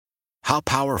How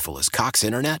powerful is Cox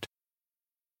Internet?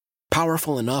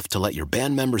 Powerful enough to let your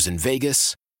band members in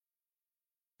Vegas,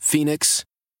 Phoenix,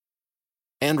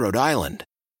 and Rhode Island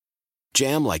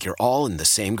jam like you're all in the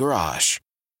same garage.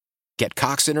 Get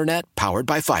Cox Internet powered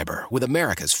by fiber with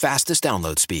America's fastest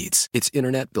download speeds. It's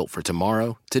internet built for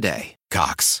tomorrow, today.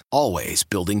 Cox, always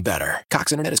building better.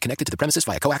 Cox Internet is connected to the premises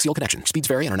via coaxial connection. Speeds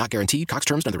vary and are not guaranteed. Cox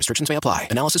terms and other restrictions may apply.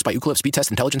 Analysis by Ookla Speed Test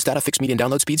Intelligence Data. Fixed median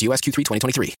download speeds. US Q3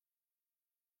 2023.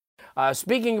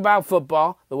 Speaking about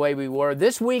football, the way we were,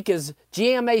 this week is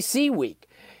GMAC week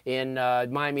in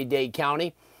Miami-Dade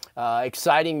County.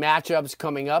 Exciting matchups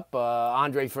coming up.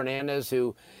 Andre Fernandez,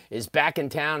 who is back in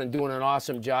town and doing an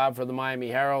awesome job for the Miami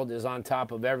Herald, is on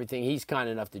top of everything. He's kind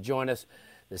enough to join us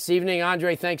this evening.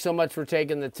 Andre, thanks so much for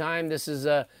taking the time. This is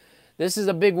a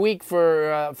big week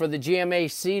for the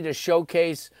GMAC to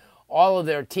showcase all of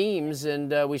their teams,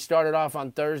 and we started off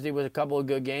on Thursday with a couple of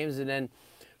good games, and then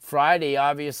Friday,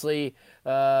 obviously,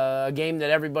 a game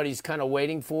that everybody's kind of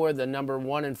waiting for, the number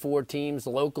 1 and 4 teams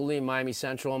locally, Miami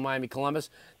Central and Miami Columbus.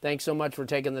 Thanks so much for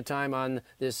taking the time on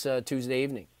this Tuesday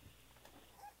evening.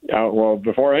 Yeah, well,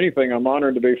 before anything, I'm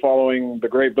honored to be following the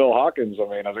great Bill Hawkins. I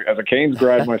mean, as a Canes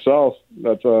grad myself,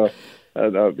 that's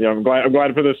I'm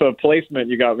glad for this placement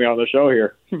you got me on the show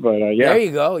here. But yeah, there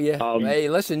you go. Yeah. Hey,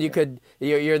 listen,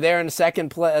 you're there in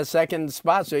second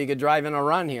spot, so you could drive in a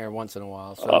run here once in a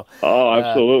while. So.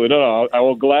 Absolutely. No, I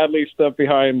will gladly step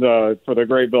behind for the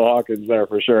great Bill Hawkins there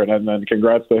for sure, and then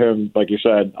congrats to him, like you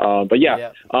said. But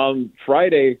yeah.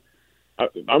 Friday.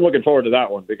 I'm looking forward to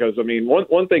that one because, I mean,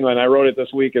 one thing, when I wrote it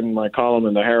this week in my column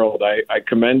in the Herald, I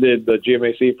commended the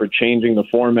GMAC for changing the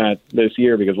format this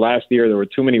year because last year there were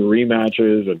too many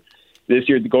rematches, and this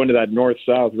year going to that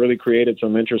north-south really created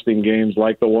some interesting games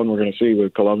like the one we're going to see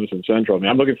with Columbus and Central. I mean,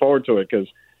 I'm looking forward to it because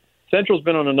Central's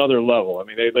been on another level. I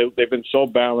mean, they've been so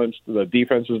balanced. The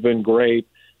defense has been great.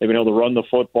 They've been able to run the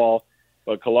football.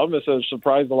 But Columbus has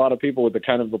surprised a lot of people with the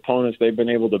kind of opponents they've been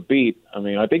able to beat. I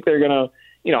mean, I think they're going to,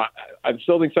 I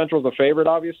still think Central's a favorite,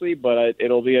 obviously, but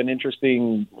it'll be an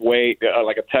interesting way,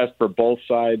 like a test for both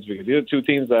sides, because these are two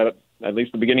teams that, at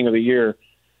least the beginning of the year,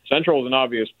 Central is an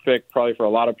obvious pick probably for a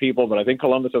lot of people, but I think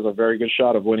Columbus has a very good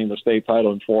shot of winning the state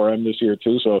title in 4M this year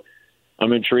too, so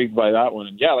I'm intrigued by that one.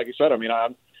 And yeah, like you said, I mean,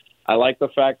 I like the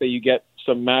fact that you get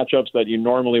some matchups that you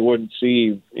normally wouldn't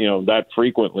see, that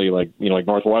frequently, like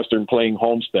Northwestern playing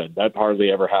Homestead. That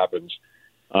hardly ever happens.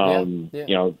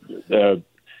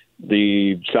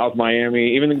 The South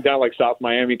Miami, even down like South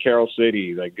Miami, Carroll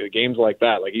City, like games like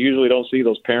that. Like you usually don't see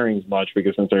those pairings much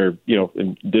because since they're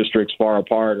in districts far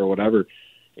apart or whatever,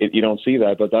 you don't see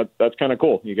that. But that's kind of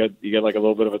cool. You get like a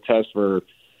little bit of a test for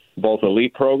both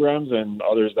elite programs and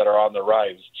others that are on the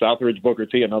rise. Southridge Booker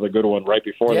T, another good one right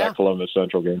before that Columbus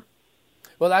Central game.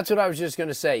 Well, that's what I was just going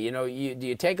to say.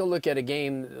 You take a look at a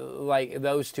game like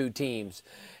those two teams,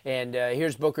 and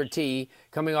here's Booker T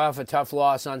coming off a tough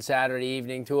loss on Saturday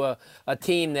evening to a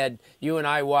team that you and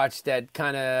I watched that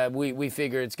kind of we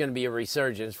figure it's going to be a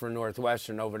resurgence for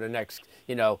Northwestern over the next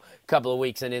couple of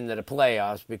weeks and into the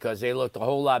playoffs because they looked a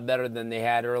whole lot better than they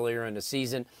had earlier in the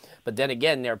season. But then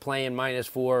again, they're playing minus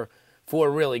four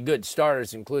really good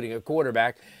starters, including a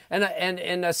quarterback, and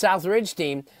a Southridge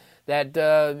team that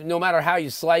no matter how you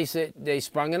slice it, they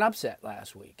sprung an upset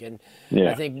last week. And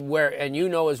I think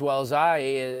as well as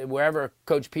I, wherever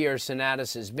Coach Pierre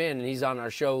Sinatus has been, and he's on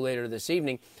our show later this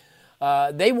evening,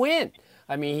 they win.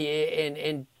 I mean,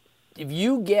 and if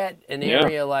you get an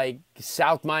area like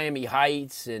South Miami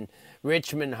Heights and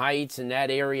Richmond Heights and that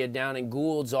area down in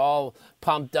Gould's all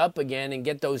pumped up again and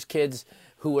get those kids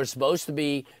who are supposed to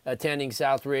be attending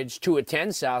Southridge to attend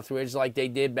Southridge like they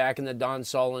did back in the Don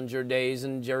Solinger days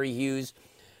and Jerry Hughes.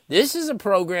 This is a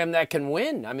program that can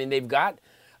win. I mean, they've got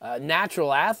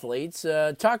natural athletes.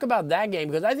 Talk about that game,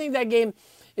 because I think that game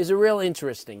is a real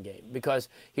interesting game, because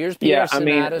here's Pierre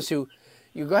Sinatus, who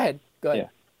 – you go ahead. Yeah.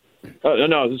 No,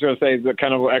 I was just going to say,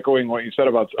 kind of echoing what you said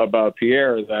about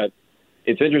Pierre, that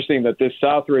it's interesting that this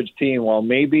Southridge team, while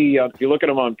maybe if you look at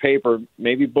them on paper,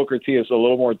 maybe Booker T is a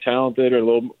little more talented or a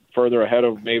little further ahead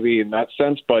of maybe in that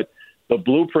sense, but the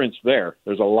blueprint's there.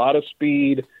 There's a lot of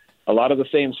speed, a lot of the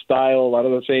same style, a lot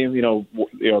of the same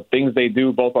things they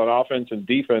do both on offense and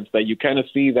defense, that you kind of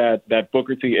see that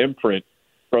Booker T imprint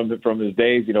from his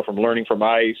days, from learning from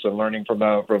Ice and learning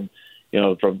from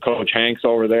Coach Hanks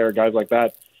over there, guys like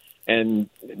that. And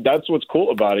that's what's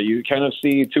cool about it. You kind of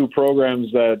see two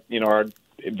programs that, are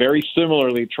very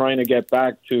similarly trying to get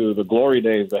back to the glory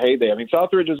days, the heyday. I mean,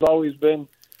 Southridge has always been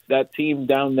that team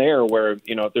down there where,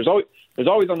 there's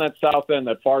always on that south end,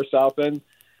 that far south end,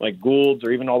 like Gould's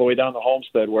or even all the way down to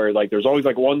Homestead, where there's always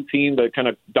one team that kind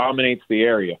of dominates the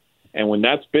area. And when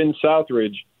that's been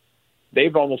Southridge,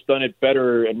 they've almost done it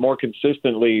better and more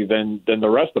consistently than the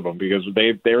rest of them, because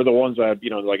they're the ones that,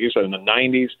 like you said, in the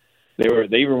 90s,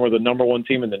 they even were the number one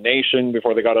team in the nation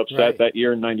before they got upset that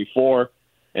year in 94.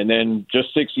 And then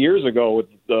just 6 years ago with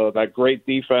that great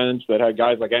defense that had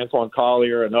guys like Antoine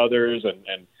Collier and others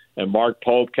and Mark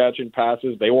Pope catching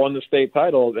passes, they won the state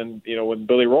title. And, when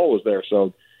Billy Roll was there.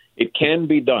 So it can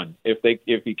be done if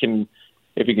you can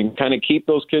kind of keep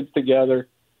those kids together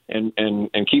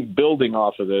and keep building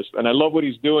off of this. And I love what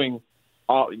he's doing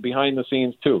behind the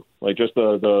scenes too. Like just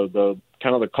the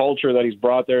kind of the culture that he's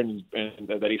brought there and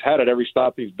that he's had at every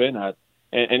stop he's been at.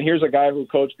 And here's a guy who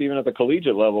coached even at the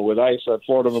collegiate level with Ice at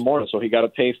Florida Memorial, so he got a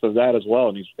taste of that as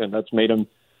well, and that's made him,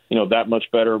 that much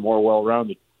better, more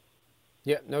well-rounded.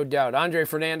 Yeah, no doubt. Andre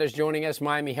Fernandez joining us,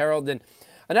 Miami Herald. And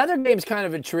another game's kind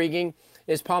of intriguing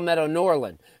is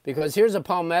Palmetto-Norland, because here's a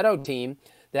Palmetto team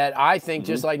that I think,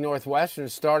 just like Northwestern,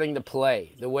 is starting to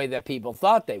play the way that people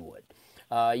thought they would.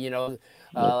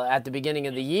 At the beginning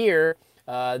of the year,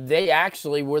 they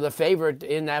actually were the favorite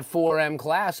in that 4M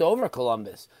class over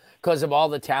Columbus, because of all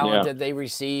the talent that they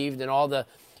received and all the,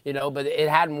 but it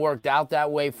hadn't worked out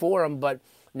that way for them. But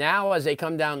now as they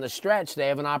come down the stretch, they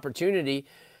have an opportunity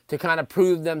to kind of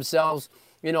prove themselves,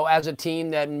 as a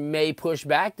team that may push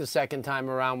back the second time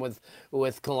around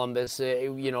with Columbus,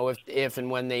 if and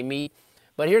when they meet.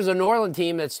 But here's a Norland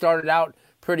team that started out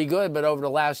pretty good, but over the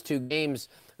last two games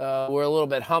were a little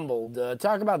bit humbled.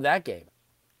 Talk about that game.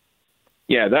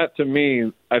 Yeah, that to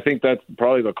me, I think that's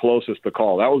probably the closest to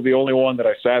call. That was the only one that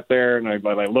I sat there and I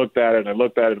looked at it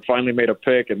and finally made a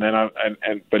pick, and then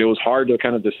but it was hard to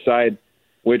kind of decide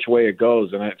which way it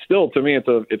goes. And still, to me,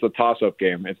 it's a toss-up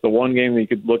game. It's the one game that you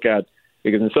could look at,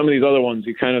 because in some of these other ones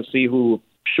you kind of see who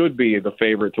should be the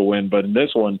favorite to win, but in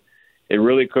this one, it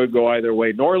really could go either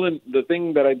way. Norland, the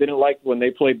thing that I didn't like when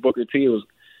they played Booker T was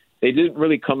they didn't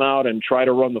really come out and try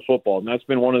to run the football, and that's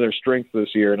been one of their strengths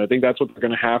this year. And I think that's what they're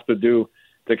going to have to do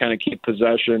to kind of keep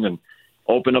possession and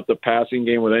open up the passing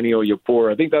game with Enio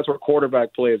Yapur. I think that's where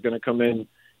quarterback play is going to come in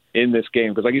this game,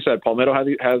 because like you said, Palmetto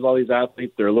has all these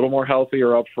athletes. They're a little more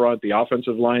healthier up front. The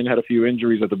offensive line had a few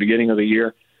injuries at the beginning of the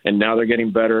year, and now they're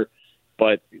getting better.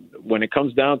 But when it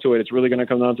comes down to it, it's really going to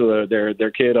come down to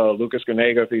their kid, Lucas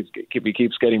Ganega. If he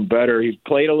keeps getting better. He's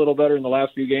played a little better in the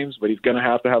last few games, but he's going to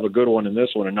have a good one in this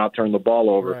one and not turn the ball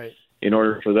over in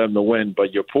order for them to win.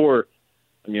 But Yapur,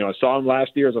 I saw him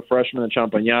last year as a freshman at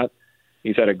Champagnat.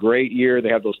 He's had a great year. They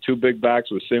have those two big backs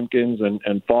with Simpkins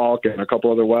and Falk and a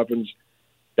couple other weapons.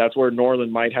 That's where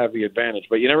Norland might have the advantage.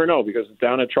 But you never know, because it's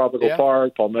down at Tropical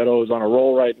Park. Palmetto is on a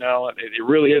roll right now. It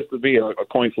really is to be a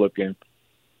coin flip game.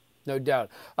 No doubt.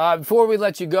 Before we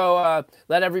let you go,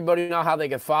 let everybody know how they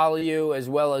can follow you, as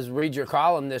well as read your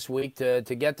column this week to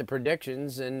get the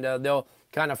predictions, and they'll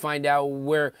kind of find out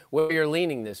where you're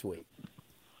leaning this week.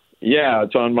 Yeah,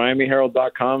 it's on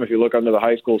MiamiHerald.com. If you look under the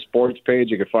high school sports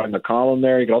page, you can find the column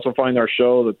there. You can also find our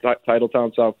show, the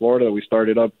Titletown, South Florida, that we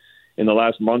started up in the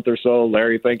last month or so.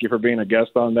 Larry, thank you for being a guest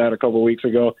on that a couple of weeks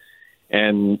ago.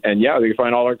 And yeah, you can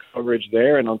find all our coverage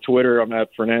there. And on Twitter, I'm at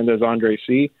Fernandez Andre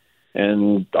C.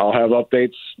 And I'll have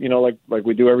updates, like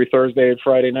we do every Thursday and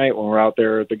Friday night when we're out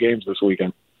there at the games this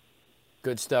weekend.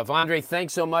 Good stuff. Andre,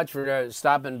 thanks so much for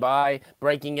stopping by,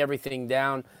 breaking everything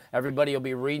down. Everybody will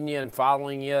be reading you and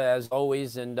following you as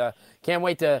always, and can't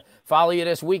wait to follow you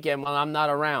this weekend when I'm not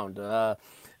around.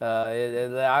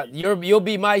 You'll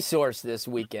be my source this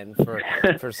weekend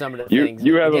for some of the things.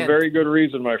 You have a very good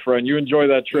reason, my friend. You enjoy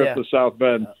that trip to South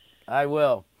Bend. I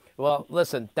will. Well,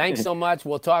 listen, thanks so much.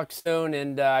 We'll talk soon,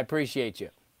 and I appreciate you.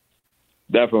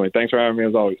 Definitely. Thanks for having me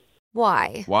as always.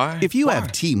 Why? If you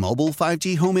have T-Mobile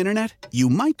 5G home internet, you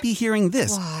might be hearing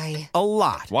this a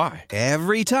lot. Why?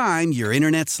 Every time your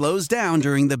internet slows down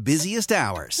during the busiest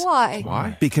hours.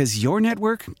 Why? Because your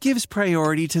network gives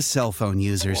priority to cell phone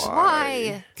users.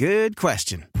 Why? Good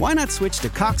question. Why not switch to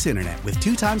Cox Internet with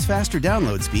 2 times faster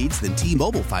download speeds than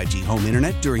T-Mobile 5G home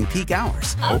internet during peak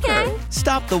hours? Okay.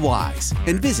 Stop the whys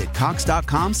and visit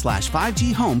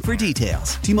cox.com/5G home for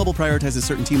details. T-Mobile prioritizes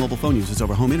certain T-Mobile phone users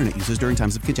over home internet users during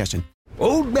times of congestion.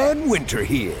 Old Man Winter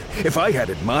here. If I had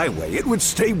it my way, it would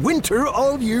stay winter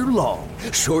all year long.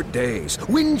 Short days,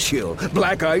 wind chill,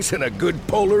 black ice, and a good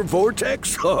polar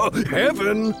vortex. Oh,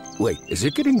 heaven. Wait, is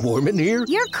it getting warm in here?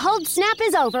 Your cold snap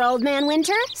is over, Old Man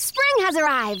Winter. Spring has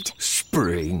arrived.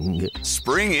 Spring. big.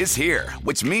 Spring is here,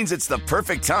 which means it's the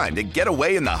perfect time to get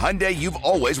away in the Hyundai you've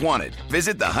always wanted.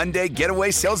 Visit the Hyundai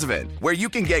Getaway Sales Event, where you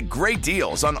can get great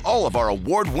deals on all of our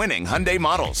award-winning Hyundai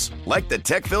models, like the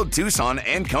tech-filled Tucson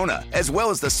and Kona, as well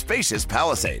as the spacious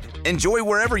Palisade. Enjoy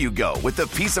wherever you go with the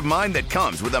peace of mind that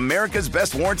comes with America's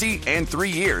best warranty and 3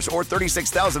 years or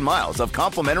 36,000 miles of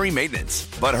complimentary maintenance.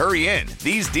 But hurry in,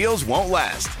 these deals won't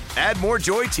last. Add more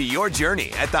joy to your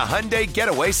journey at the Hyundai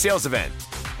Getaway Sales Event.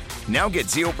 Now get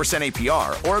 0%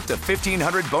 APR or up to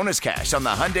 $1,500 bonus cash on the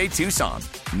Hyundai Tucson.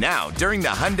 Now, during the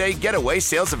Hyundai Getaway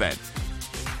Sales Event.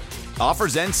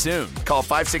 Offers end soon. Call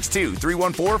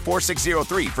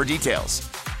 562-314-4603 for details.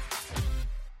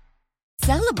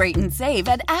 Celebrate and save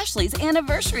at Ashley's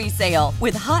Anniversary Sale.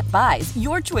 With Hot Buys,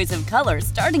 your choice of colors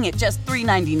starting at just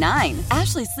 $3.99.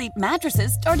 Ashley Sleep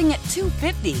mattresses starting at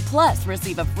 $2.50. Plus,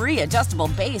 receive a free adjustable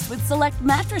base with select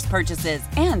mattress purchases.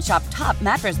 And shop top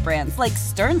mattress brands like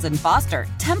Stearns & Foster,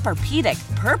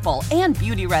 Tempur-Pedic, Purple, and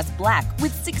Beautyrest Black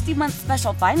with 60-month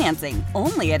special financing.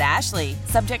 Only at Ashley.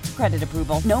 Subject to credit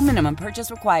approval. No minimum purchase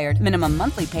required. Minimum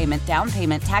monthly payment, down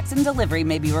payment, tax, and delivery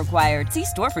may be required. See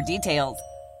store for details.